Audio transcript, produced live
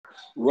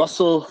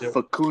Russell Yep.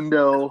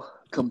 Facundo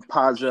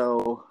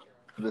Campazzo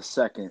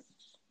II.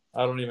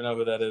 I don't even know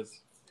who that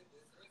is.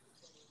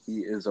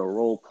 He is a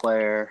role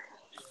player.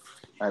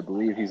 I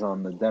believe he's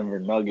on the Denver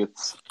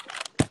Nuggets.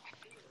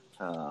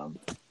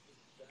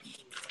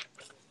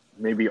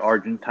 Maybe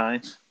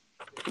Argentine.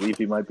 I believe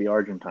he might be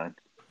Argentine.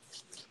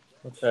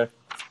 Okay.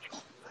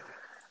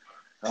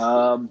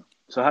 So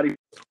how do you?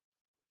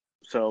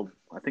 So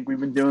I think we've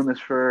been doing this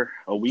for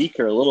a week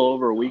or a little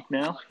over a week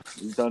now.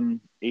 We've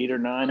done 8 or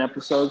 9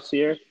 episodes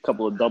here, a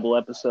couple of double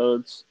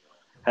episodes.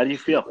 How do you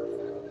feel?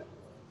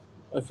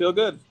 I feel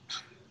good.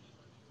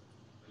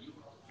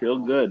 Feel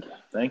good.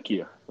 Thank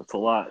you. That's a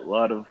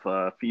lot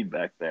of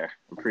feedback there.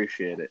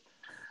 Appreciate it.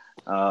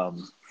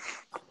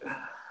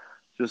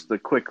 Just a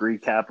quick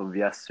recap of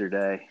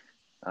yesterday.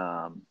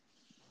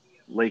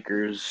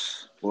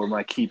 Lakers were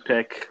my key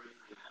pick.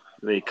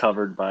 They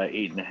covered by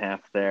 8.5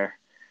 there.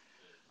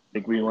 I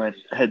think we went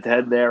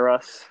head-to-head there,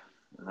 Russ.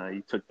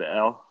 You took the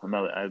L.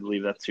 I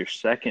believe that's your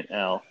second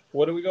L.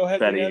 What do we go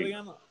head-to-head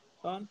again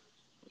on?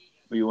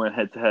 We went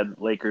head-to-head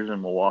Lakers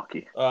and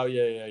Milwaukee. Oh,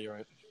 yeah, you're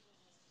right.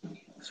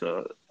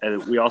 So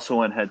and we also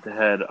went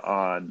head-to-head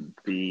on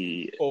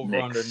the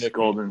Knicks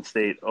Golden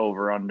State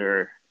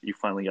over-under. You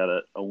finally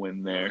got a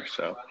win there.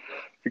 So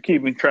if you're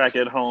keeping track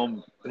at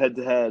home,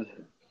 head-to-head,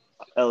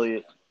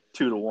 Elliot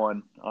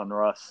 2-1 on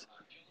Russ.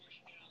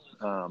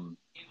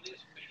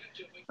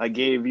 I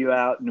gave you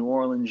out New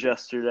Orleans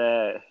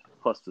yesterday,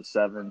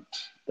 +7.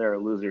 They're a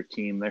loser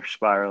team. They're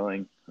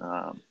spiraling.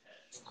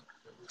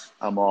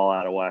 I'm all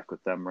out of whack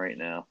with them right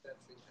now.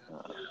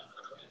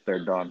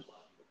 They're done.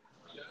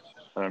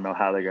 I don't know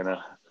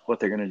what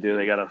they're gonna do.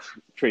 They gotta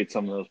trade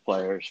some of those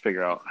players,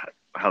 figure out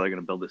how they're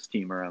gonna build this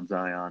team around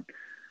Zion.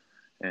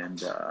 And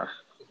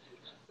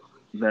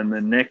then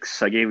the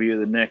Knicks, I gave you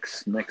the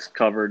Knicks. Knicks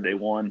covered. They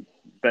won.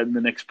 Betting the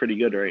Knicks pretty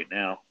good right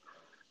now.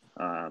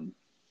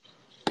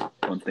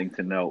 One thing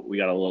to note, we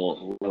got a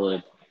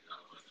little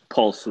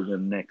pulse of the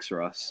Knicks,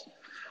 Russ.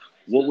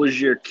 What was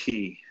your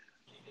key?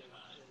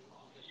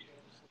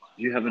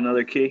 Did you have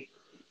another key?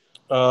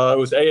 It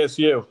was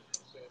ASU.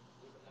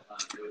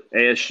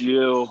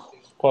 ASU.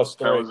 +3.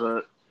 That was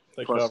a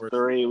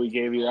 +3 we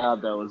gave you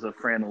out. That was a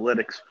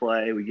Franalytics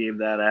play. We gave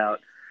that out.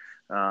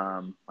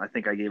 I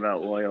think I gave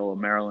out Loyola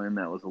Maryland.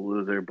 That was a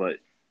loser. But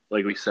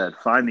like we said,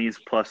 find these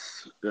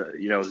plus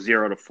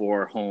 0 to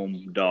 4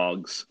 home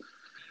dogs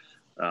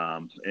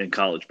in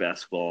college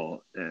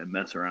basketball and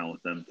mess around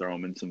with them. Throw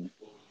them in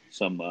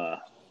some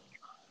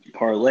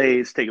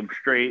parlays. Take them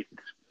straight.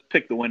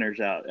 Pick the winners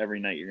out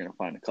every night. You're going to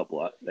find a couple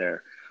out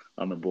there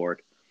on the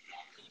board.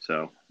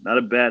 So not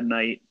a bad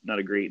night, not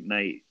a great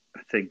night.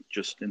 I think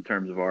just in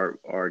terms of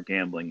our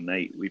gambling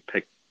night, we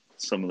picked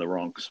some of the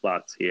wrong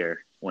spots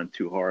here. Went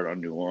too hard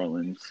on New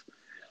Orleans.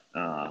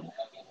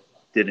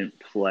 Didn't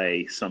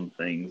play some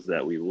things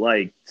that we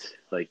liked.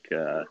 Like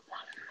I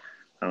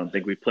don't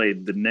think we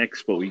played the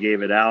Knicks, but we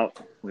gave it out.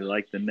 We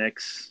liked the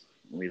Knicks.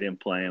 We didn't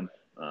play them.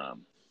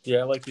 Yeah,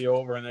 I like the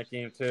over in that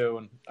game too,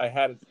 and I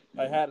had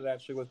it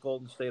actually with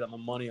Golden State on the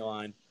money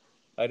line.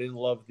 I didn't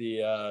love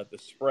the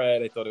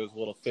spread. I thought it was a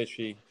little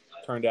fishy.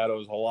 Turned out it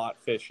was a lot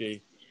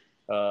fishy.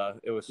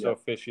 It was so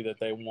fishy that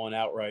they won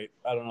outright.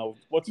 I don't know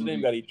what's his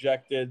name got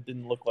ejected.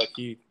 Didn't look like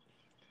he.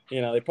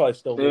 They probably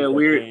still lose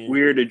that game.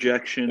 Weird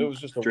ejection. It was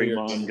just a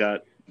Draymond weird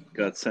game.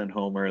 got sent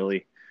home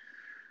early.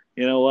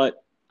 You know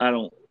what? I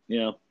don't.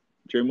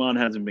 Draymond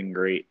hasn't been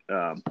great.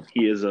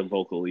 He is a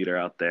vocal leader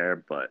out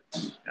there, but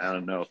I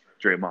don't know if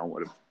Draymond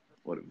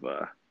would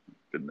have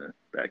been the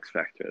X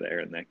factor there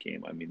in that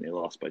game. I mean, they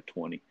lost by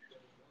 20.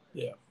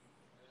 Yeah.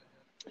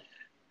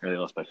 Or they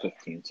lost by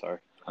 15. Sorry.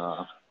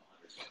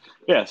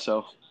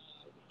 So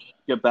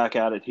get back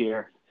at it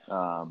here.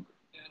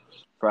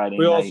 Friday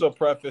we night. also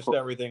prefaced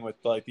everything with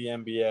like the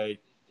NBA,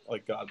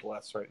 like God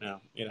bless right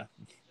now.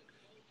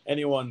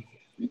 Anyone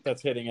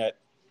that's hitting at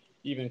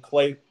even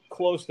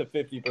close to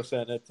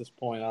 50% at this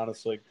point,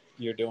 honestly,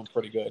 you're doing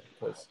pretty good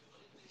because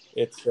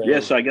it's.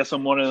 So I guess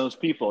I'm one of those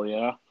people.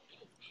 Yeah,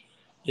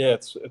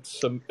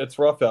 it's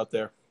rough out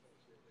there.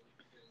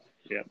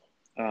 Yeah.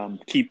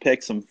 Key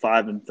picks. I'm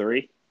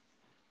 5-3.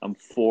 I'm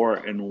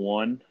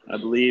 4-1, I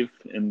believe,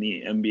 in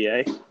the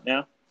NBA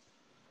now.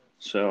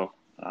 So.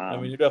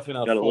 You're definitely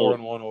not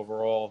 4-1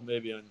 overall.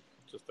 Maybe on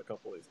just a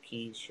couple of these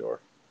keys,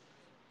 sure.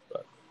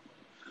 But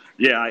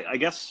yeah, I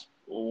guess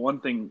one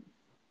thing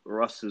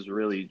Russ is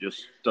really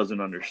just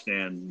doesn't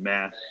understand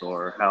math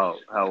or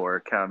how we're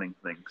counting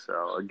things.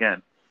 So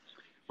again,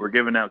 we're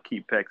giving out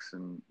key picks,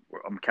 and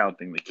I'm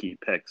counting the key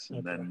picks,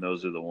 and then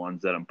those are the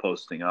ones that I'm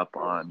posting up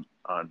on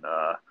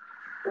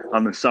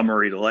the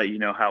summary to let you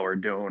know how we're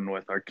doing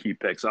with our key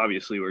picks.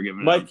 Obviously, we're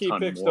giving my key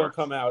picks don't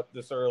come out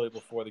this early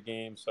before the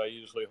game, so I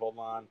usually hold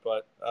on.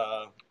 But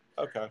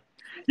okay.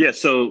 Yeah.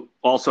 So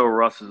also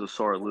Russ is a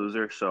sore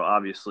loser. So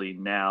obviously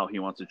now he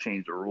wants to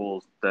change the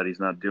rules that he's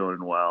not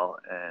doing well,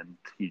 and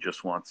he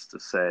just wants to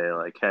say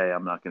like, "Hey,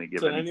 I'm not going to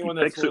give any key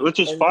picks," which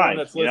is fine.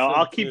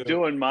 I'll keep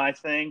doing my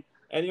thing.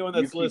 Anyone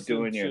that's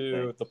listening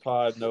to the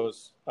pod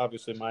knows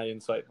obviously my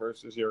insight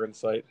versus your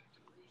insight,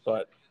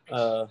 but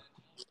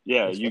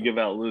Yeah, you give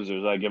out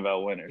losers, I give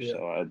out winners. Yeah.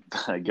 So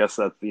I guess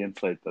that's the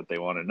insight that they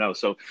want to know.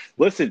 So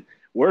listen,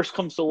 worst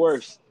comes to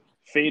worst,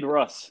 fade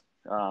Russ.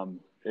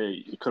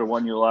 It could have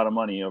won you a lot of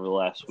money over the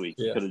last week.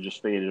 You could have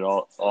just faded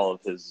all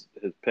of his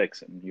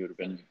picks, and you would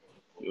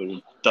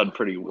have done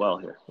pretty well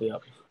here. Yeah.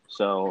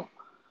 So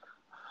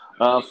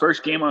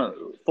first game on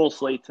full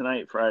slate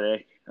tonight,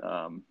 Friday.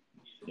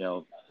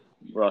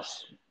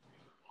 Russ,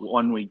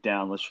 1 week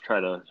down. Let's try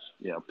to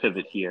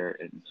pivot here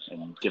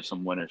and give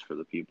some winners for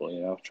the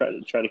people. Try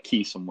to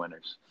key some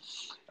winners.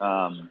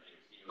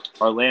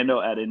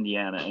 Orlando at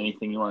Indiana.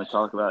 Anything you want to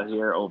talk about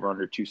here? Over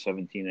under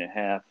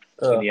 217.5.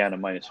 Indiana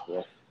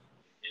 -4.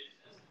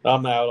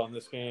 I'm out on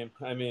this game.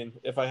 I mean,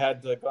 if I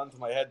had the gun to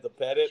my head to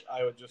bet it,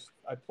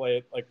 I'd play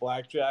it like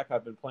blackjack.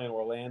 I've been playing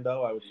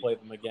Orlando. I would play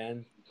them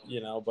again,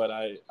 but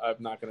I'm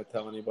not going to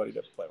tell anybody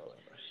to play Orlando.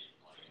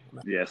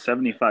 Yeah,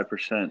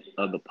 75%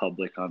 of the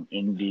public on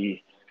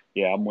Indy.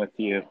 Yeah, I'm with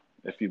you.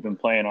 If you've been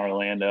playing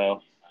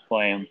Orlando,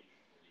 play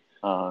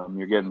them.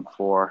 You're getting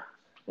 4.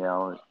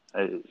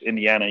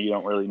 Indiana, you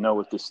don't really know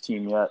with this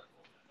team yet.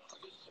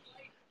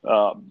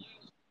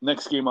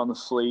 Next game on the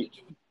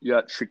slate, you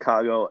got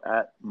Chicago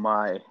at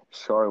my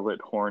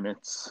Charlotte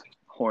Hornets.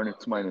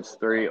 Hornets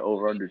 -3,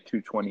 over under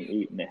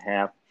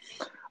 228.5.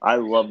 I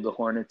love the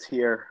Hornets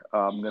here.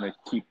 I'm going to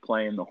keep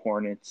playing the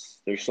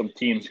Hornets. There's some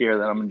teams here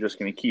that I'm just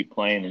going to keep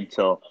playing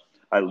until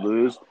I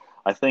lose.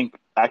 I think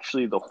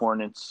actually the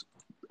Hornets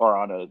are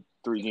on a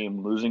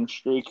 3-game losing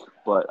streak,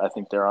 but I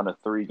think they're on a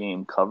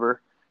 3-game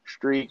cover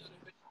streak.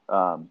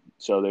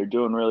 So they're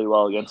doing really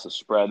well against the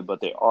spread, but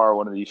they are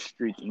one of these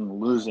streaking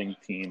losing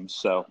teams.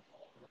 So,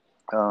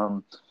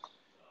 I'm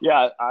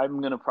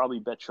going to probably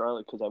bet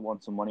Charlotte because I won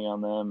some money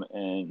on them,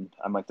 and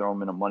I might throw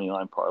them in a money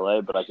line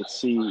parlay. But I could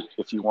see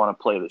if you want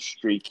to play the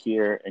streak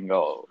here and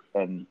go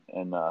and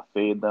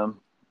fade them,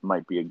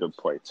 might be a good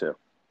play too.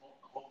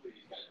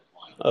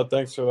 Oh,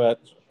 thanks for that.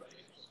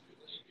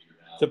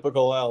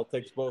 Typical L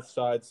takes both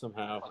sides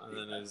somehow, and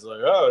then is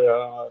like,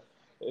 oh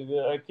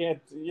yeah, I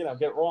can't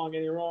get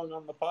any wrong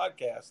on the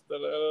podcast.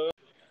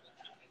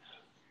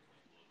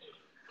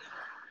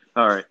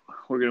 All right,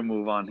 we're gonna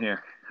move on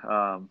here.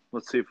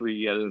 Let's see if we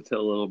get into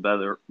a little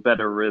better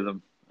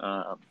rhythm.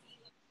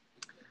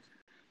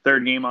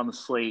 Third game on the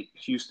slate: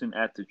 Houston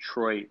at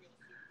Detroit.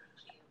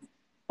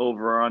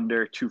 Over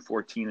under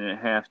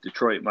 214.5.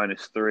 Detroit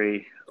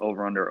 -3.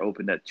 Over under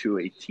opened at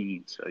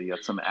 218. So you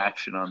got some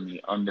action on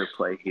the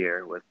underplay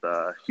here with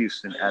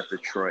Houston at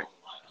Detroit.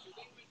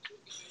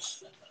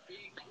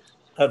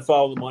 I'd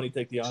follow the money,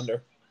 take the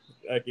under.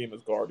 That game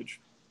is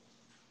garbage.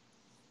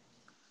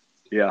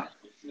 Yeah,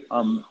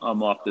 I'm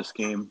off this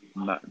game.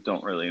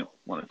 Don't really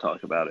want to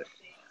talk about it.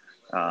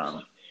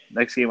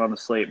 Next game on the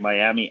slate: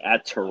 Miami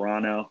at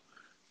Toronto.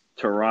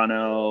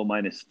 Toronto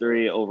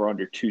 -3, over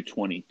under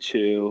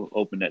 222,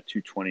 opened at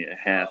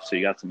 220.5. So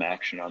you got some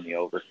action on the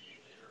over.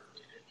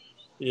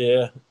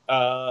 Yeah,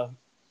 I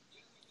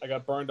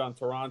got burned on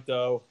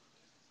Toronto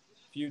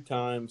a few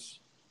times.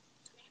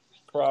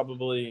 I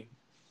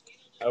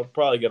would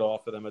probably get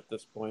off of them at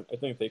this point. I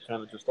think they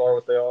kind of just are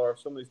what they are.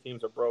 Some of these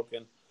teams are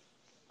broken.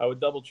 I would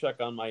double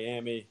check on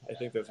Miami. I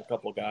think there's a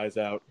couple guys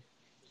out.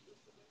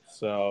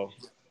 So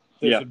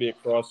this should be a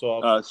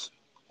cross-off.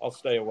 I'll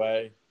stay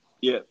away.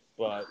 Yeah.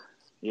 But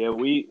yeah,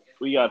 we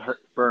got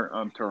burnt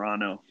on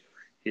Toronto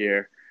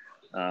here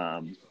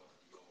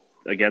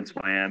against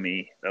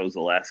Miami. That was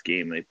the last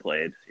game they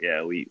played.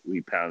 Yeah,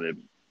 we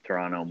pounded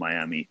Toronto.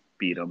 Miami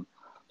beat them.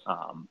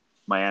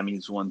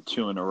 Miami's won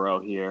 2 in a row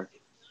here.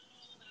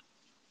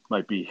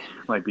 Might be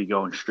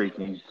going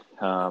streaking.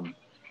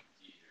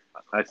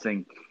 I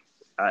think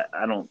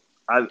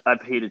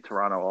I've hated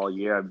Toronto all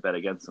year. I've bet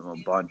against them a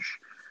bunch.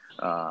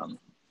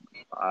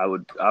 I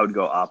would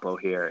go Oppo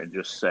here and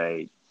just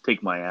say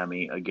take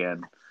Miami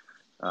again.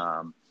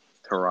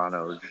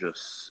 Toronto is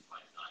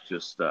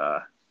just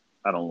I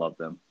don't love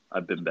them.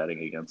 I've been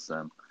betting against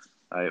them.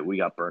 We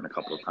got burned a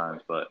couple of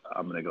times, but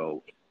I'm gonna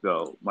go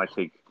my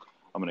take.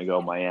 I'm gonna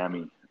go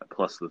Miami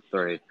plus the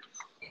 3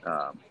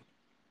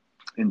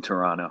 in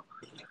Toronto.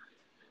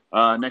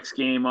 Next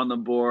game on the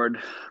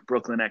board: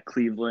 Brooklyn at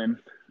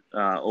Cleveland.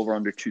 Over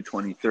under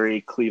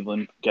 223.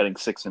 Cleveland getting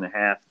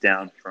 6.5,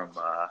 down from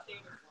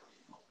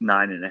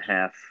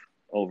 9.5.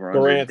 Over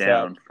under Durant's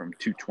down out from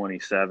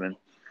 227.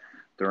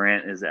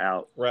 Durant is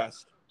out.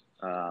 Rest.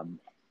 I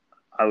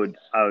would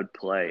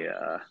play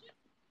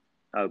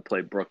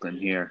Brooklyn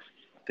here.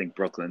 I think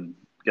Brooklyn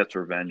gets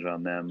revenge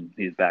on them.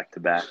 These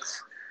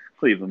back-to-backs.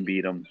 Cleveland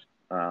beat them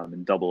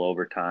in double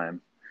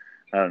overtime.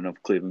 I don't know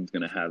if Cleveland's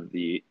going to have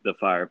the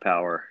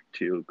firepower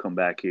to come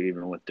back here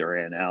even with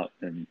Durant out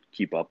and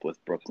keep up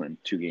with Brooklyn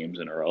 2 games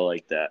in a row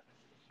like that.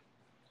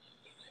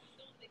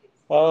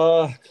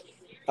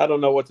 I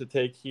don't know what to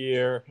take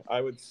here. I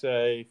would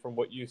say, from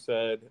what you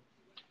said,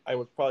 I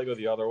would probably go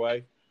the other way.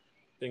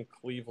 I think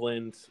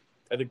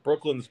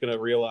Brooklyn's going to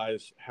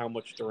realize how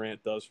much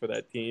Durant does for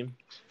that team.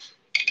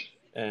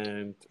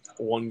 And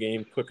 1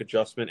 game, quick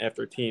adjustment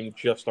after a team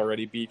just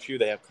already beat you.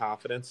 They have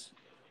confidence.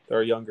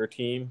 They're a younger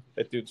team.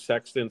 That dude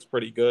Sexton's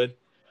pretty good.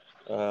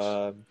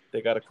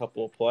 They got a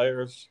couple of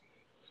players.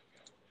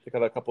 They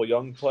got a couple of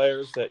young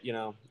players that,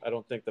 I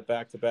don't think the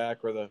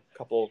back-to-back or the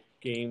couple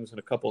games and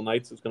a couple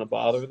nights is going to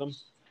bother them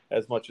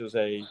as much as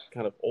a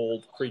kind of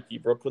old, creaky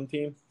Brooklyn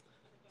team.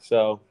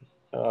 So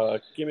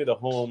give me the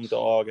home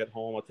dog at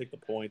home. I'll take the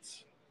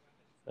points.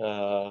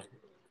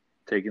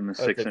 Taking the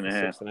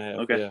 6.5. 6.5,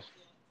 okay. Yeah.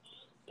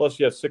 Plus,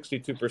 you have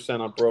 62%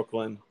 on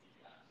Brooklyn,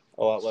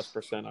 a lot less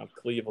percent on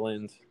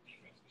Cleveland.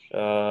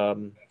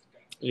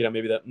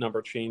 Maybe that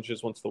number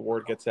changes once the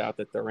word gets out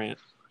that Durant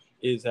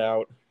is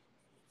out.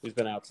 He's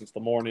been out since the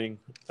morning.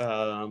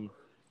 But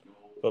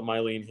my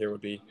lean here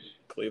would be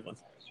Cleveland.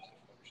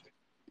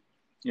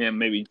 Yeah,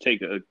 maybe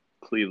take a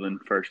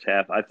Cleveland first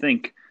half. I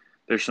think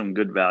there's some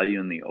good value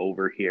in the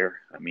over here.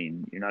 I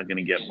mean, you're not going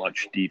to get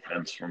much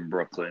defense from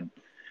Brooklyn,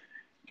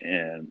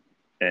 and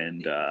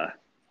you're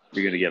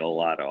going to get a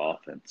lot of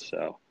offense.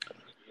 So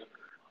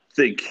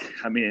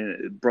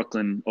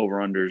Brooklyn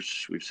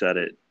over-unders, we've said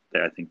it.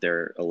 I think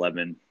they're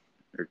 11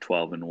 or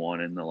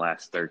 12-1 in the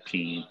last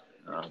 13,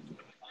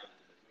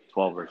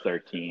 12 or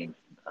 13.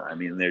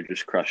 They're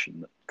just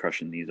crushing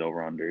these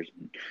over-unders.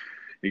 And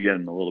you're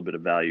getting a little bit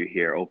of value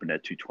here. Opened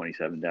at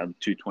 227, down to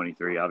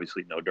 223.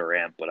 Obviously, no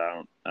Durant, but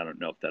I don't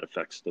know if that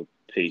affects the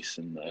pace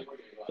and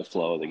the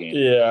flow of the game.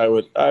 Yeah,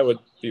 I would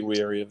be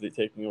wary of the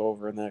taking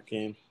over in that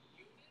game.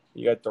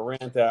 You got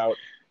Durant out.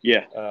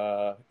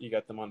 Yeah. You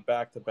got them on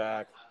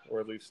back-to-back, or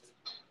at least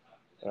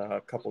a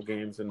couple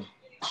games in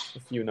a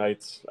few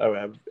nights. I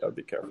would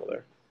be careful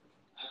there.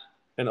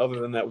 And other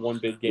than that one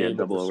big game,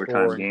 double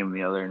overtime game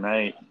the other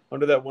night.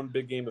 Under that one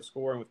big game of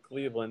scoring with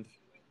Cleveland,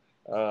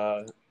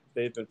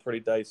 they've been pretty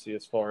dicey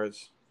as far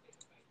as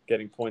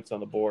getting points on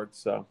the board.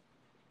 So,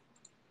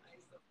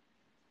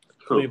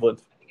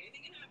 Cleveland.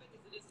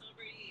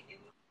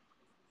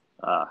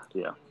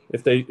 Yeah.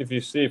 If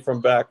you see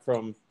from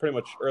pretty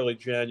much early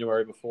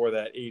January before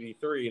that,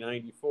 83,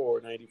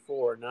 94,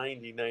 94,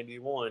 90,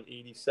 91,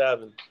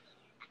 87,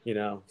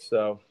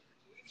 so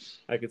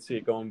I could see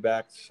it going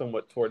back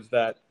somewhat towards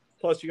that.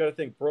 Plus, you got to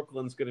think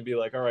Brooklyn's going to be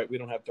like, all right, we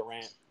don't have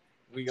Durant.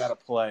 We got to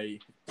play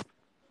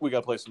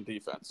some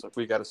defense.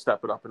 We got to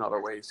step it up in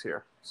other ways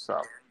here.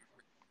 So,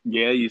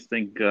 yeah, you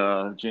think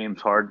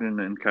James Harden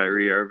and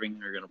Kyrie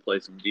Irving are going to play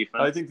some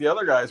defense? I think the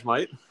other guys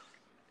might.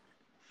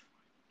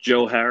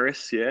 Joe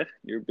Harris, yeah,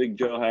 you're a big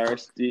Joe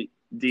Harris D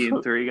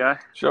and 3 guy.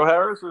 Joe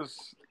Harris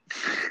is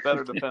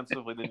better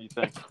defensively than you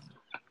think.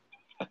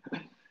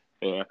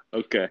 Yeah.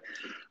 Okay.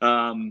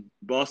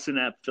 Boston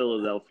at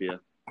Philadelphia.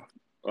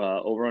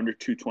 Over under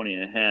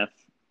 220.5.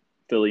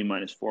 Philly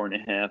minus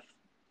 4.5.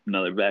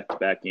 Another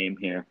back-to-back game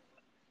here.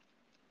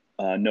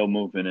 No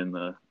movement in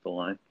the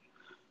line.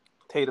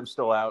 Tatum's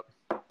still out.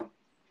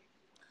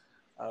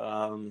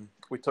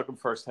 We took him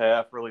first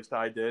half, or at least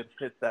I did.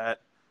 Hit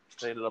that.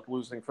 They ended up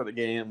losing for the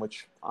game,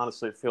 which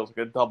honestly feels like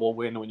a double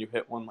win when you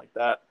hit one like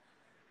that.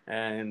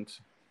 And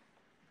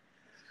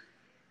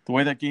the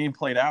way that game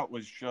played out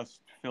was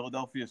just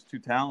Philadelphia's too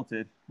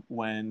talented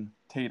when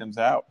Tatum's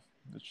out.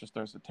 It's just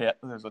there's a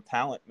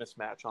talent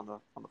mismatch on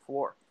the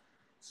floor.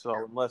 So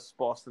unless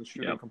Boston's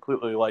shooting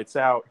completely lights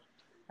out,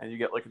 and you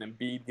get like an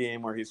Embiid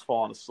game where he's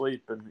falling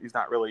asleep and he's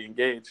not really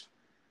engaged,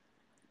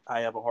 I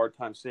have a hard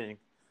time seeing.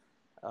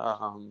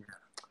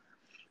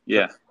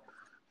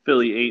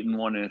 Philly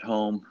 8-1 at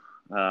home,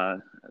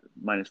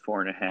 minus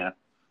 4.5.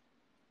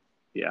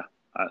 Yeah,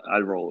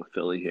 I'd roll with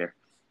Philly here.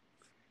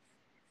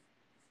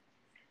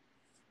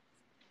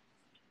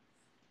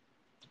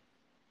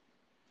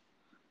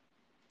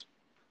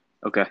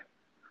 Okay.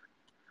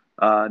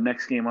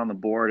 Next game on the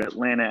board,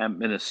 Atlanta at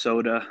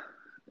Minnesota.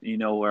 You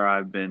know where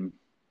I've been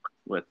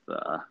with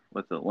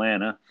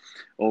Atlanta.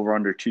 Over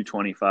under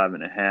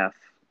 225.5.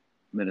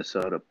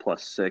 Minnesota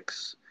plus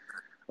 6.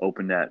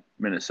 Opened at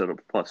Minnesota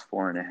plus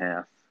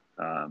 4.5.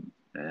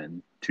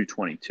 And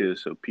 222.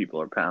 So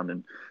people are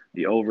pounding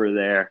the over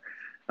there.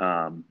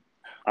 I'm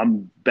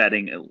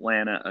betting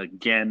Atlanta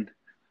again.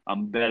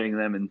 I'm betting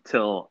them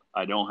until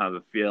I don't have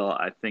a feel.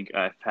 I think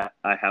I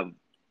have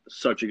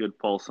such a good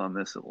pulse on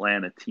this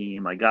Atlanta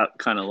team. I got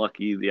kind of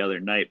lucky the other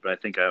night, but I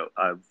think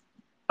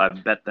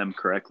I've bet them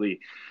correctly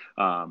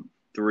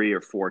 3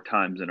 or 4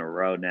 times in a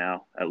row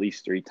now, at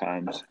least 3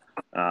 times.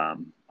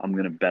 I'm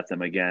going to bet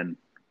them again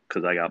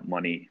because I got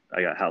money.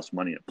 I got house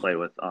money to play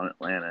with on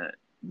Atlanta.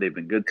 They've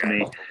been good to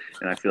me,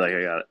 and I feel like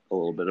I got a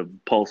little bit of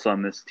pulse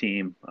on this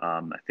team.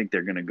 I think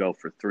they're going to go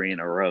for 3 in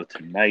a row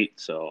tonight,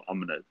 so I'm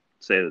going to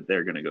say that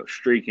they're going to go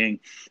streaking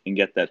and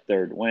get that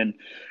 3rd win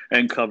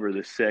and cover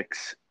the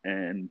 6,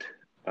 and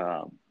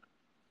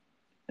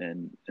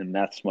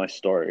that's my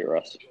story,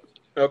 Russ.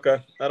 Okay,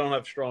 I don't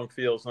have strong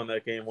feels on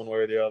that game one way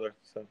or the other.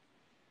 So,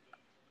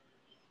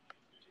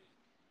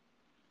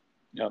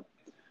 yep.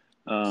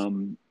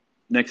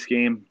 Next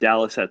game,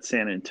 Dallas at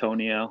San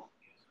Antonio.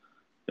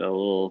 Got a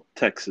little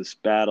Texas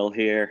battle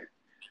here.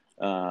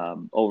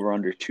 Over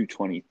under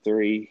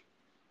 223.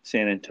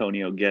 San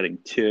Antonio getting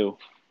 2.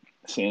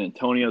 San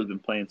Antonio's been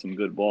playing some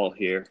good ball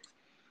here.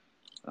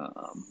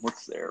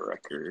 What's their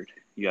record?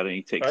 You got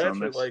any takes on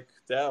this? I actually like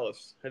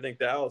Dallas. I think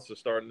Dallas is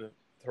starting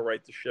to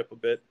right the ship a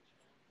bit.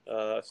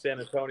 San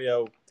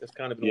Antonio has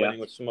kind of been winning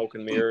with smoke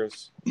and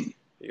mirrors.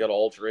 You got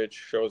Aldridge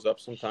shows up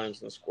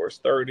sometimes and scores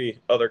 30.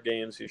 Other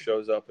games he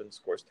shows up and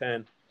scores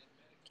 10.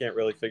 Can't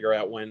really figure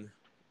out when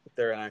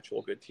they're an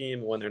actual good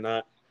team, when they're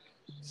not.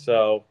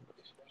 So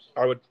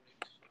I would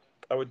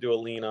do a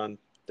lean on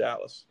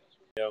Dallas.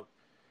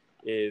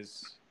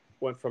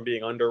 Went from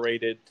being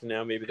underrated to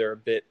now maybe they're a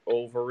bit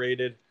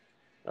overrated.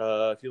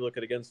 If you look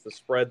at against the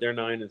spread, they're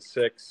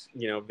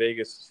 9-6.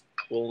 Vegas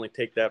will only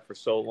take that for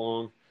so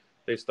long.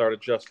 They start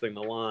adjusting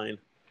the line.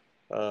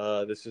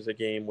 This is a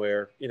game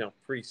where,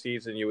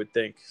 preseason you would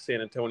think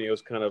San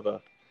Antonio's kind of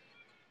a,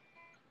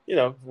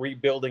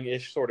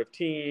 rebuilding-ish sort of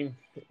team,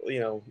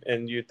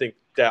 and you'd think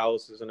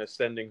Dallas is an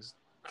ascending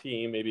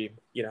team, maybe,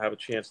 have a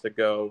chance to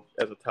go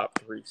as a top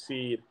 3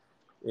 seed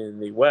in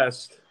the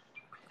West.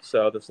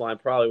 So this line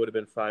probably would have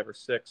been 5 or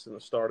 6 in the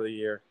start of the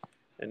year,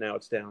 and now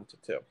it's down to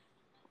 2.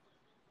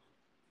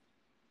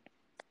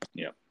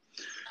 Yeah.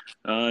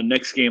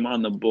 Next game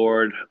on the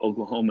board,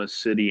 Oklahoma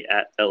City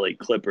at LA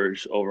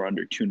Clippers, over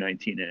under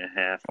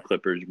 219.5.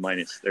 Clippers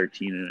minus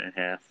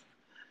 13.5.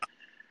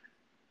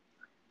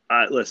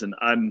 Listen,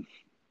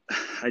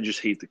 I just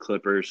hate the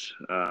Clippers.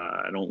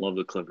 I don't love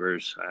the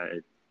Clippers. I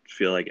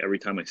feel like every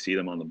time I see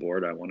them on the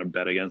board, I want to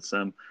bet against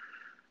them.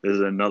 This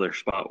is another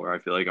spot where I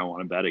feel like I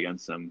want to bet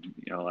against them.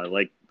 I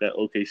like that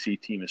OKC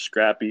team is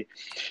scrappy.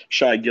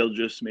 Shai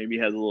Gilgeous maybe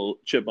has a little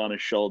chip on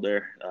his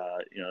shoulder.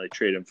 They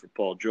trade him for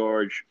Paul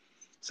George,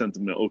 sent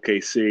him to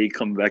OKC,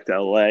 coming back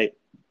to LA.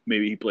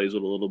 Maybe he plays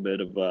with a little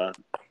bit of a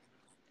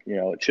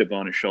chip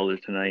on his shoulder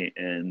tonight,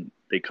 and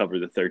they cover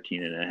the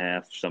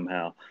 13.5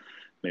 somehow.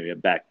 Maybe a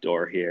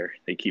backdoor here.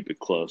 They keep it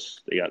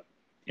close. They got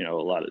a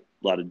lot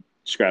of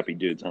scrappy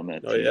dudes on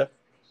that team. Oh yeah.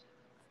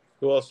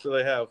 Who else do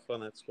they have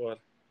on that squad?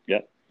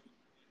 Yep.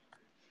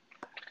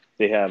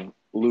 They have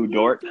Lou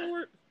Dort.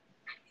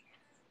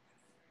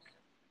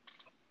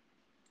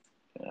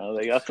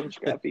 They got some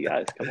scrappy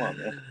guys. Come on,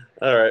 man.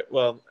 All right.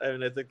 Well, I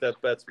think that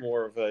bet's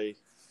more of a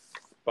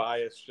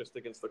bias just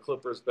against the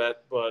Clippers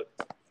bet, but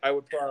I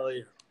would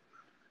probably.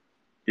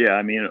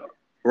 Yeah,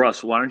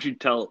 Russ, why don't you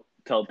tell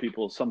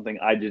people something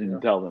I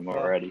didn't tell them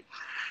already?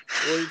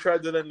 Well, you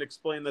tried to then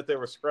explain that they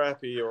were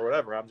scrappy or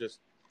whatever. I'm just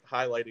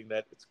highlighting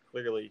that it's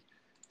clearly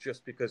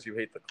just because you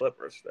hate the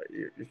Clippers that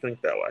you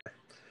think that way.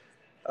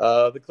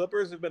 The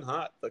Clippers have been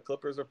hot. The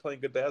Clippers are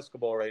playing good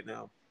basketball right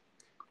now.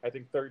 I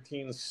think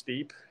 13 is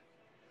steep.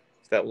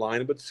 That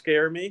line would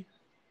scare me,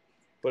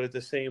 but at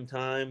the same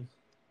time,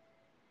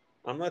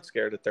 I'm not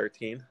scared of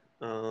 13.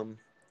 So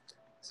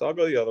I'll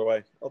go the other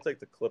way. I'll take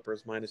the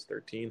Clippers minus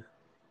 13.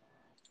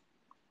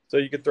 So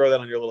you could throw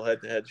that on your little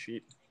head-to-head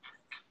sheet.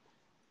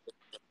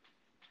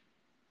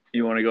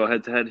 You want to go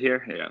head-to-head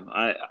here? Yeah,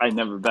 I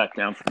never back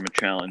down from a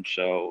challenge,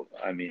 so,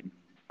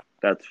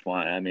 that's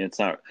fine. It's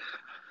not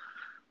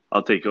 –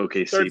 I'll take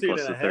OKC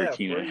plus the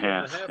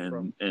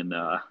 13.5.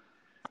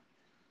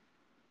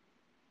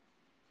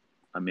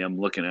 And I'm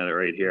looking at it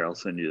right here. I'll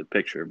send you the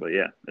picture, but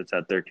yeah, it's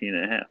at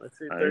 13.5. Let's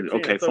see, 13.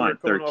 Okay, fine,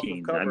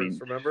 13.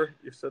 Remember,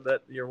 you said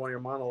that you're one of your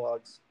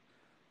monologues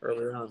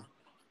earlier on.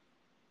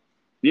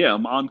 Yeah,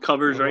 I'm on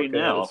covers right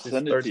now. I'll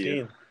send it to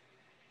you.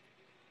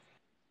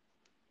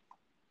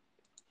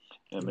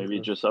 Yeah, maybe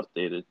it just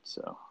updated,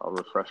 so I'll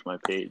refresh my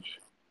page.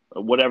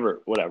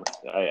 Whatever.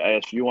 I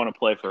asked you want to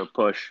play for a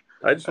push.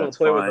 I just want to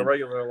play with the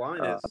regular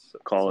line is.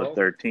 Call it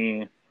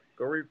 13.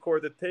 Go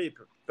record the tape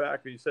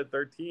back where you said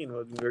 13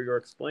 when you were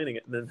explaining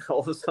it, and then all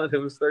of a sudden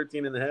it was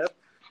 13.5.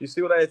 You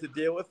see what I had to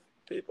deal with,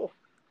 people?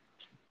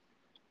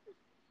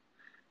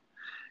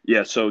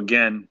 Yeah, so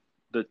again,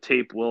 the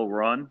tape will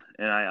run,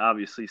 and I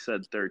obviously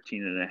said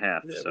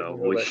 13.5, so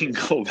we can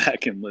go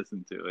back and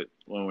listen to it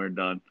when we're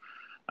done.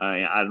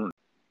 I don't.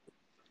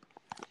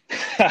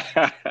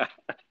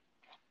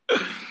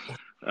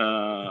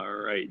 All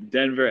right,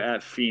 Denver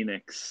at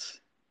Phoenix.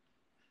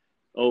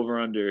 Over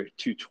under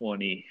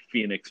 220.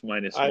 Phoenix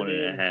minus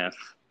 1.5.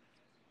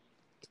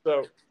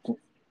 So, I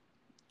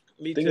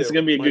think it's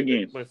going to be a good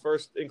game. My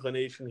first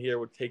inclination here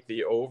would take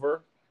the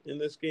over in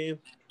this game.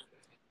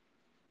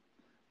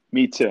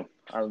 Me too.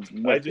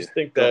 I just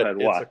think that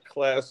it's a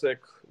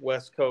classic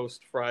West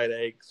Coast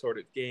Friday sort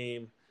of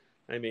game.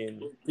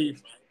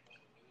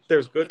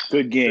 There's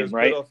good game,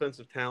 right? Good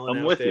offensive talent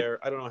out there.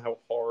 I don't know how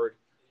hard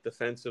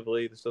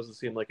defensively. This doesn't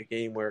seem like a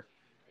game where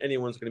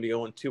anyone's going to be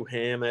going too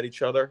ham at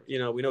each other. We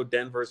know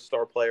Denver's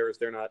star players.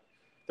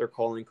 Their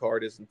calling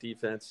card isn't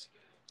defense.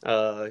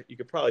 You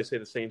could probably say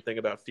the same thing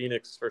about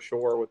Phoenix for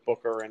sure with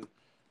Booker and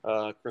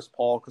Chris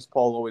Paul. Chris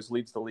Paul always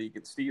leads the league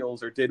in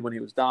steals, or did when he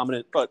was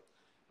dominant. But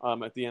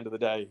at the end of the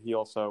day, he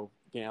also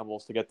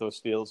gambles to get those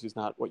steals. He's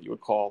not what you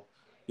would call,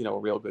 a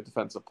real good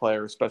defensive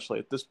player, especially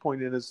at this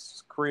point in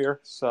his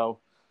career. So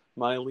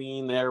my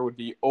lean there would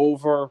be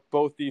over.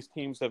 Both these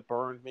teams have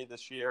burned me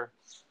this year.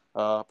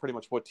 Pretty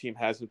much what team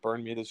hasn't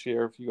burned me this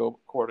year, if you go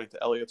according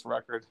to Elliot's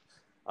record.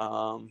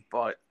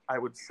 But I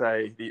would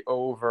say the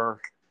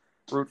over,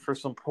 root for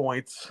some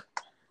points,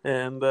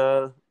 and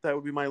that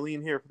would be my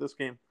lean here for this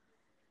game.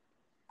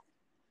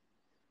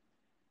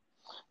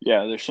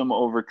 Yeah, there's some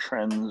over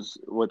trends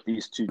with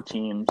these two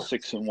teams.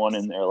 6-1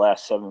 in their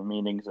last 7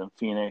 meetings, and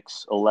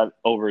Phoenix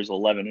over is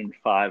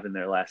 11-5 in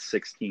their last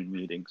 16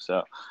 meetings.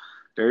 So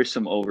there is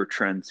some over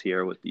trends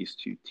here with these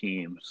two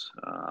teams.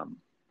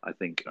 I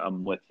think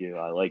I'm with you.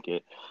 I like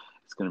it.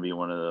 It's going to be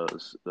one of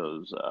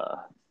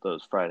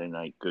those Friday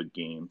night good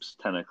games,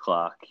 10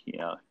 o'clock.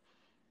 You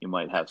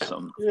might have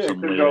some late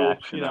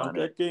action on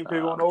that it. Game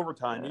could go in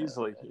overtime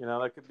easily.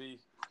 That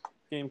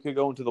game could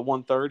go into the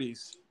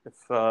 130s if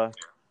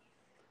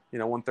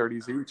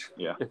 130s each.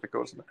 Yeah, if it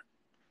goes in there.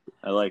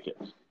 I like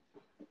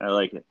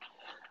it.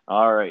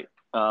 All right,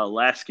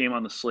 last game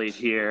on the slate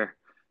here: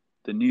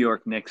 the New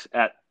York Knicks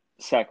at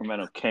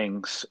Sacramento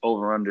Kings,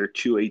 over under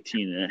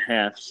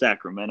 218.5.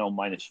 Sacramento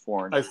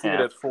 -4.5. I see it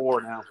at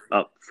 4 now.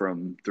 Up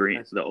from 3.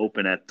 The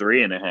open at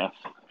 3.5.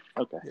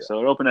 Okay, yeah.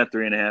 So it opened at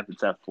 3.5.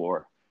 It's at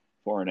 4,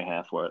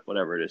 4.5,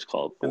 whatever it is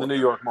called. 4. In the New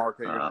York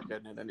market, you're not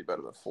getting it any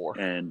better than 4.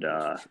 And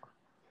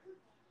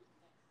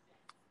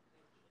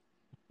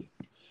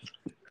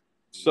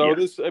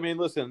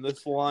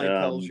this line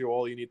tells you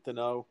all you need to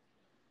know.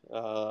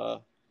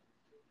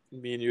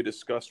 Me and you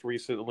discussed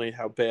recently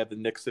how bad the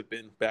Knicks have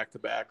been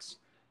back-to-backs.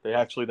 They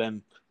actually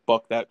then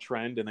bucked that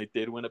trend, and they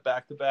did win a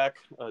back-to-back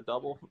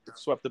double.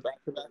 Swept the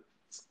back-to-back.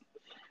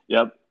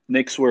 Yep.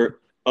 Knicks were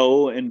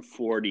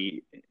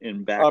 0-40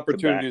 in back-to-back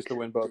opportunities to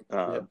win both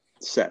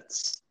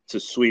sets to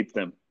sweep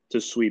them.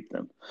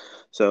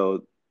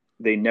 So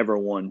they never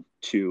won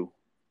two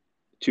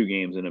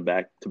games in a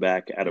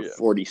back-to-back out of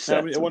 40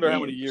 sets. I wonder how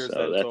many years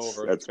that's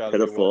over. That's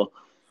pitiful.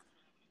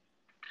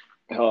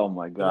 Oh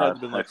my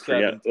God! Been like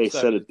they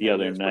said it the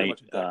other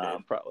night.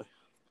 Probably.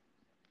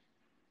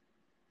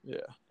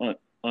 Yeah.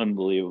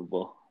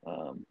 Unbelievable.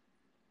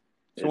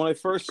 So when I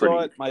first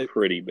saw it,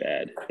 pretty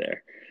bad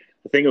there.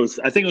 I think it was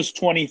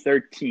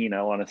 2013.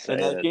 I want to say.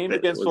 And that game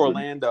against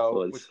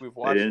Orlando, which we've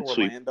watched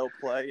Orlando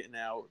play, and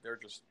now they're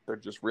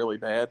just really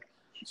bad.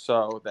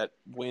 So that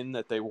win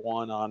that they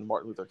won on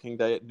Martin Luther King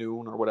Day at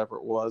noon or whatever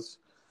it was,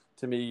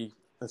 to me,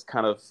 that's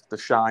kind of the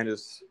shine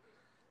has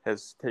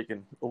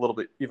taken a little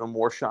bit, even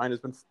more shine has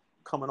been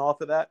coming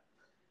off of that.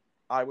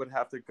 I would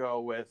have to go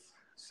with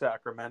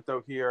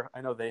Sacramento here.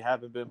 I know they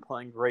haven't been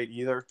playing great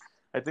either.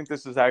 I think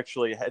this is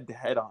actually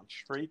head-to-head on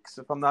streaks,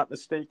 if I'm not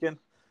mistaken.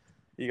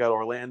 You got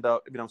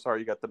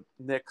you got the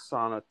Knicks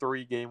on a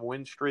 3-game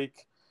win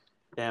streak,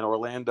 and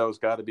Sacramento's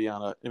got to be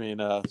on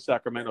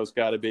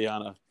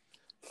a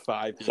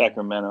 5-game.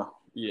 Sacramento.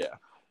 Yeah.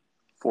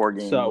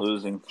 4-game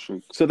losing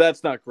streak. So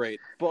that's not great.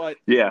 But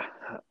yeah,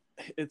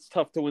 it's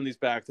tough to win these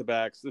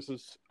back-to-backs. This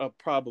is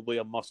probably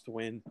a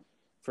must-win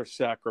for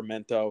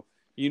Sacramento.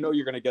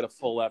 You're going to get a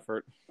full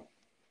effort.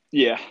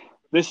 Yeah.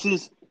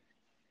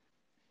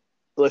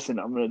 Listen,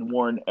 I'm going to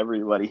warn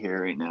everybody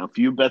here right now. If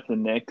you bet the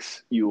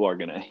Knicks, you are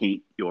going to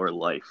hate your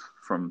life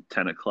from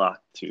 10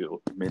 o'clock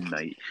to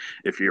midnight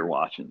if you're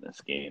watching this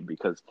game,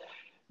 because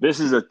this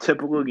is a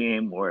typical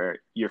game where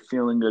you're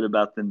feeling good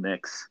about the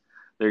Knicks.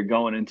 They're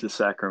going into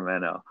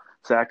Sacramento.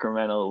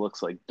 Sacramento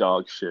looks like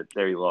dog shit.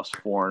 They lost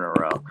 4 in a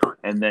row.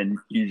 And then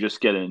you just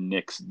get a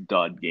Knicks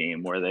dud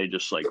game where they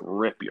just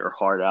rip your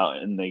heart out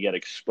and they get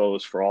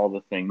exposed for all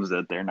the things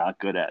that they're not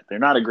good at. They're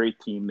not a great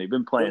team. They've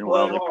been playing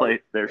well.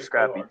 They're a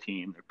scrappy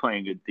team. They're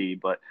playing good D,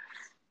 but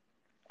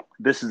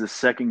this is the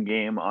second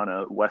game on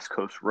a West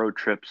Coast road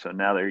trip. So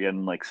now they're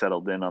getting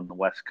settled in on the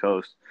West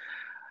Coast.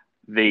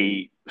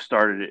 They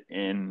started it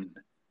in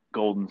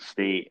Golden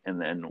State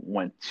and then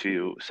went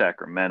to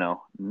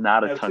Sacramento.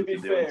 Not a ton to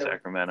do in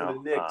Sacramento.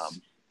 The Knicks,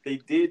 they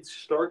did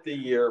start the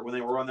year when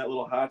they were on that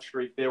little hot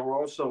streak. They were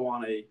also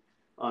on a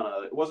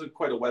it wasn't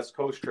quite a West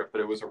Coast trip, but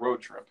it was a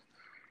road trip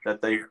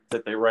that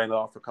they ran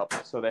off a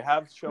couple. So they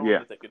have shown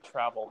that they could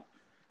travel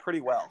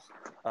pretty well.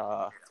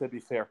 To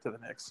be fair to the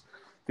Knicks,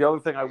 the other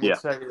thing I would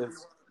say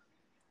is,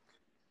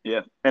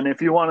 and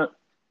if you want to.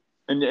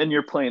 And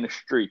you're playing a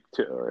streak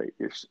too, right?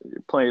 You're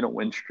playing a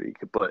win streak,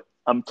 but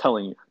I'm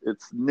telling you,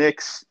 it's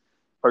Knicks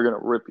are going to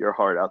rip your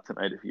heart out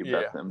tonight if you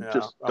bet them.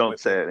 Just don't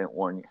say I didn't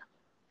warn you.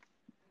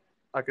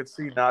 I could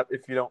see not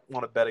if you don't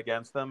want to bet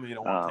against them. You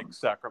don't want to take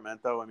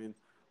Sacramento. I mean,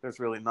 there's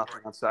really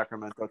nothing on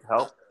Sacramento to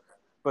help.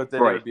 But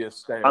then it would be a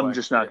stay away. I'm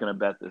just not going to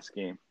bet this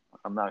game.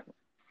 I'm not.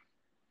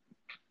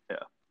 Yeah.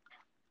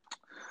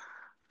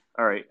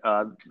 All right.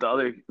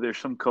 There's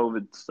some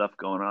COVID stuff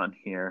going on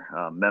here.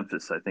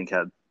 Memphis, I think,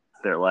 had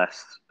their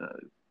last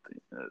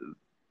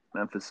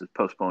Memphis is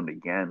postponed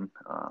again.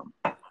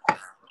 I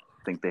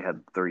think they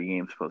had 3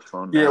 games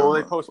postponed. Yeah, well,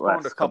 they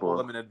postponed a couple of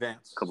them in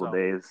advance.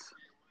 Days.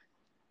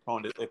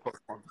 They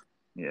postponed.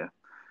 Yeah,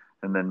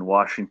 and then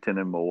Washington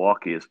and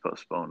Milwaukee is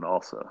postponed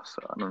also.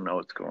 So I don't know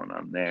what's going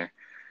on there.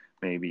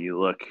 Maybe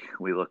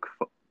we look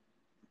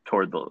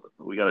toward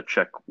we got to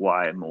check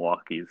why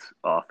Milwaukee's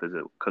off. Is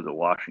it because of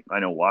Washington? I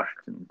know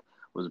Washington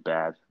was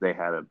bad. They've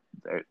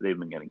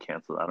been getting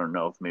canceled. I don't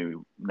know if maybe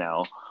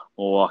now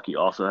Milwaukee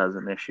also has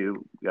an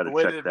issue. We got to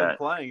check that. Been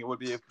playing, it would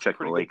be a check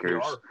the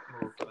Lakers.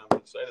 PR move for them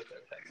to say that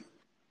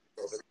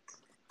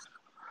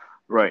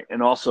Right,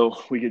 and also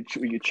we could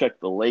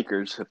check the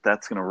Lakers if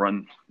that's going to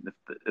run.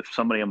 If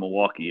somebody in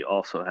Milwaukee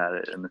also had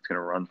it and it's going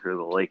to run through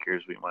the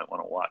Lakers, we might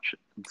want to watch it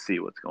and see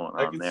what's going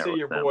I on can there see with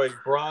your them. boy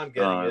Bron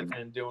getting it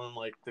and doing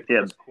like the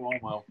Chris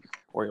Cuomo,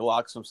 where he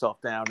locks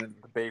himself down in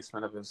the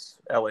basement of his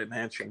LA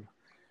mansion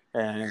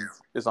and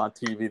is on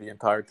TV the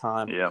entire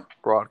time,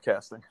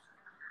 broadcasting.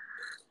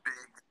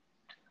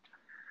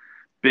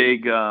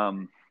 Big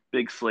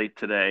slate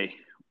today.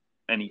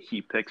 Any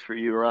key picks for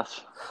you,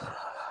 Russ?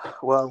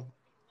 Well,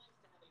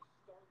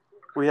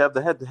 we have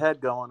the head-to-head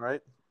going,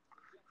 right?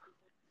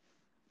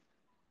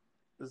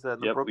 Is that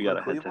the Brooklyn, we got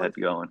a head-to-head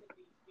going.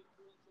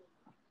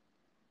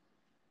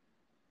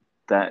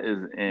 That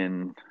is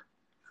in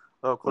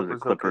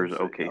Clippers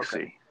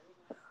OKC.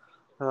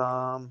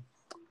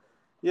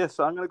 Yeah,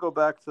 so I'm going to go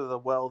back to the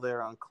well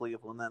there on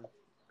Cleveland then.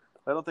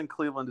 I don't think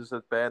Cleveland is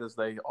as bad as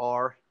they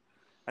are.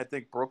 I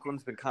think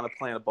Brooklyn's been kind of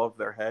playing above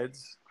their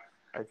heads.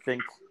 I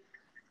think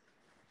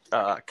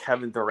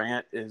Kevin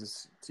Durant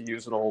is, to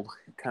use an old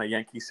kind of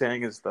Yankee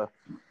saying, is the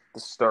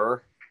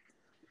stir,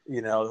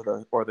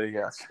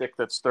 the stick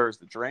that stirs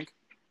the drink.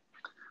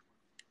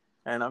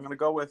 And I'm going to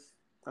go with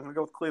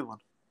Cleveland.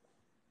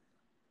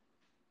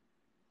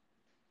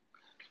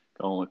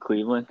 Going with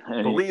Cleveland.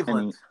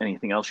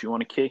 Anything else you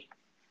want to key?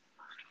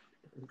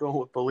 I'm going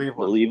with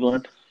Cleveland.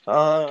 Cleveland?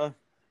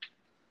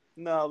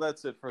 No,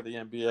 that's it for the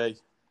NBA. If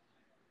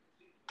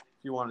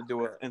you want to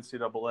do an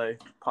NCAA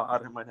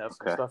pod, I might have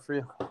some stuff for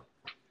you.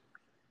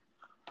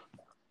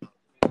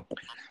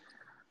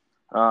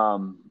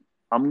 I'm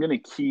going to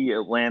key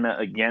Atlanta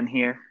again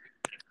here.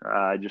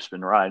 I've just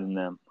been riding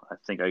them. I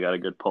think I got a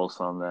good pulse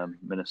on them.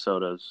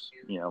 Minnesota's,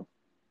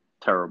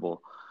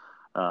 terrible.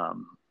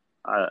 I'm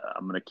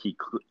going to key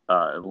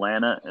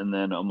Atlanta, and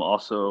then I'm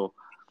going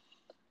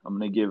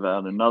to give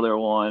out another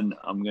one.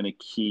 I'm going to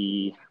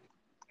key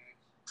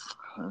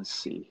 – let's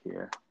see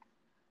here.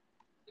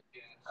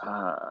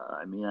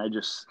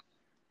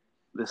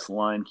 This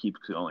line keeps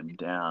going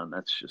down.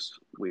 That's just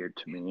weird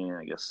to me.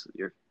 I guess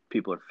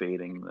people are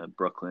fading the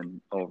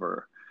Brooklyn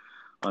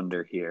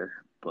under here,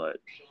 but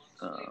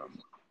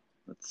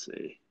let's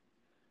see.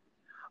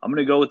 I'm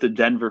going to go with the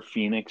Denver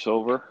Phoenix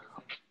over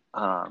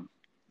as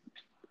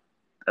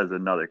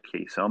another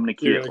key. So I'm going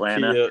to key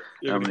Atlanta.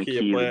 I'm going to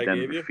key the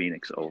Denver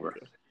Phoenix over.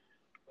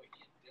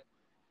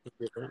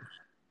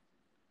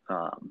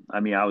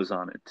 I was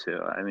on it too.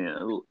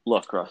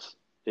 Look, Russ,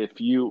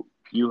 if you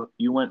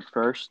went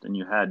first and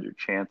you had your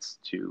chance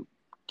to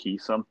key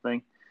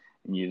something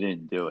and you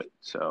didn't do it.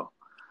 So,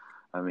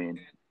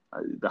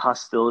 the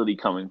hostility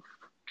coming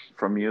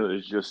from you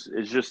is just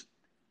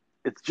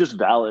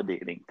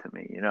validating to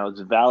me.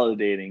 It's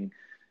validating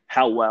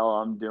how well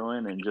I'm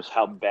doing and just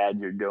how bad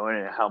you're doing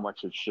and how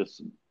much it's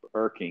just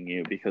irking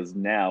you, because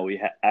now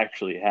we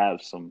actually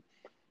have some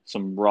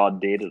raw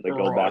data to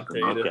go back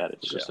and look at.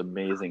 It's just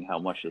amazing how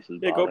much this is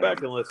bothering go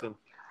back and listen.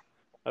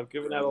 I've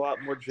given out a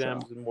lot more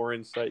gems and more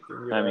insight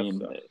than you have.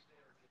 So.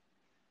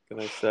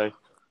 Can I say?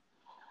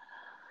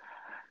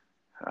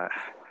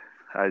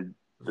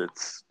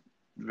 It's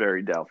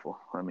very doubtful.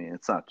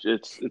 It's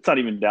not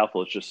even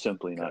doubtful. It's just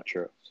simply not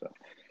true. So,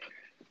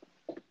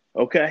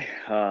 okay.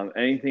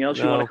 Anything else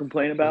you want to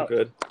complain about? I'm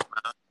good.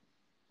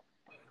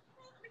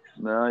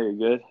 No, you're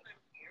good.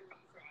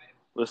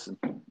 Listen,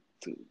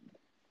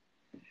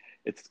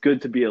 it's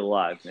good to be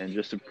alive, man.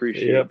 Just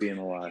appreciate being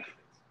alive.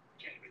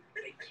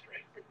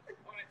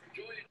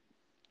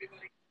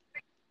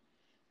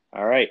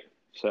 All right.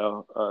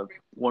 So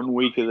 1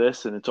 week of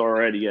this, and it's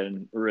already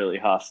getting really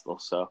hostile.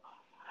 So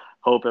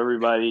hope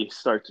everybody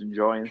starts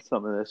enjoying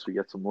some of this. We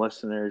get some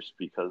listeners,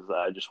 because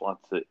I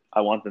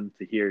want them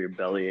to hear your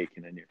belly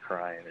aching and your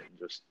crying and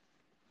just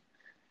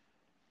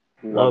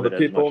love it. The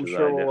people, I'm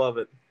sure, will love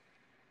it.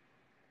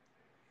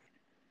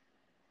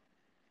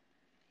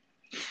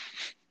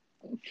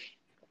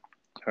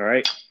 All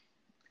right.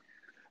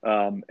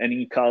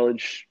 Any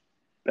college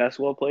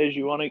basketball players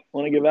you want to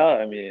give out?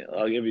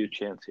 I'll give you a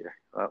chance here.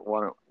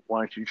 Why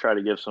don't you try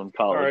to give some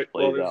college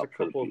plays out? Well, there's a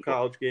couple of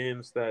college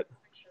games that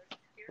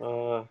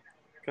kind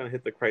of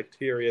hit the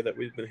criteria that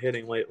we've been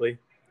hitting lately.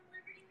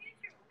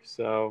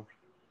 So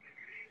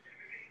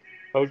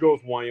I would go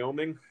with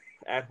Wyoming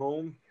at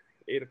home,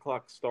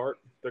 8:00 start.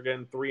 They're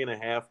getting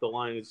 3.5. The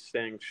line is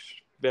staying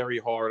very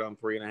hard on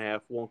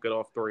 3.5. Won't get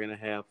off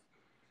 3.5.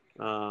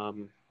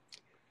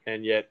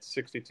 And yet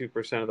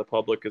 62% of the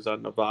public is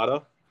on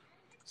Nevada.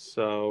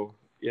 So,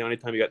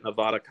 anytime you got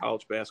Nevada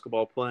college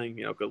basketball playing,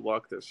 good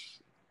luck. There's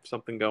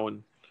something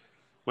going,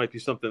 might be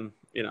something,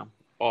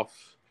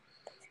 off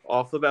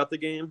about the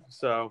game.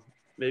 So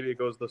maybe it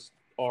goes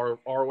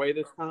our way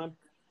this time.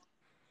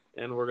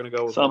 And we're going to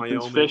go with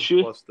Wyoming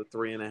fishy plus the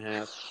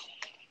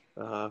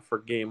 3.5 for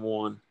game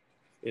 1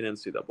 in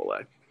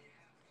NCAA.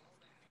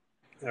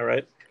 All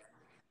right.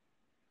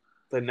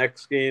 The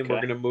next game we're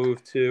going to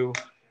move to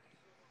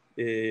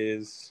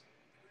is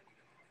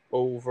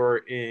over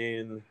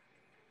in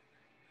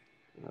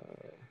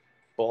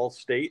Ball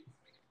State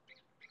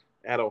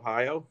at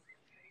Ohio.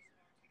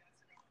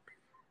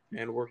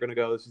 And we're going to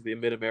go, this is the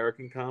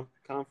Mid-American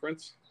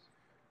Conference.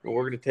 And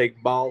we're going to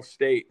take Ball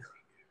State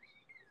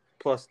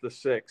plus the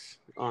 6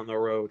 on the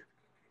road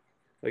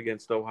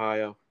against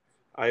Ohio.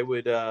 I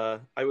would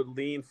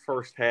lean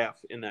first half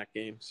in that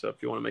game. So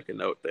if you want to make a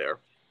note there.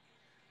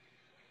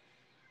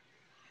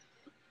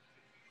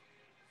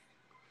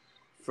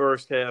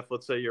 First half,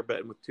 let's say you're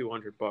betting with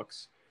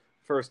 $200.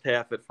 First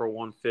half it for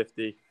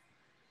 150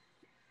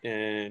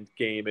 and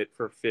game it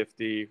for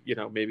 50,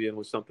 maybe it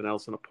was something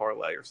else in a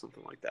parlay or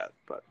something like that.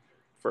 But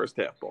first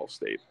half Ball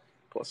State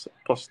plus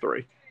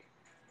 3.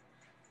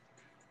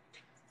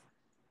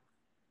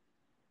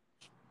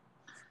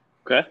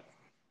 Okay.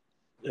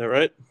 All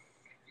right.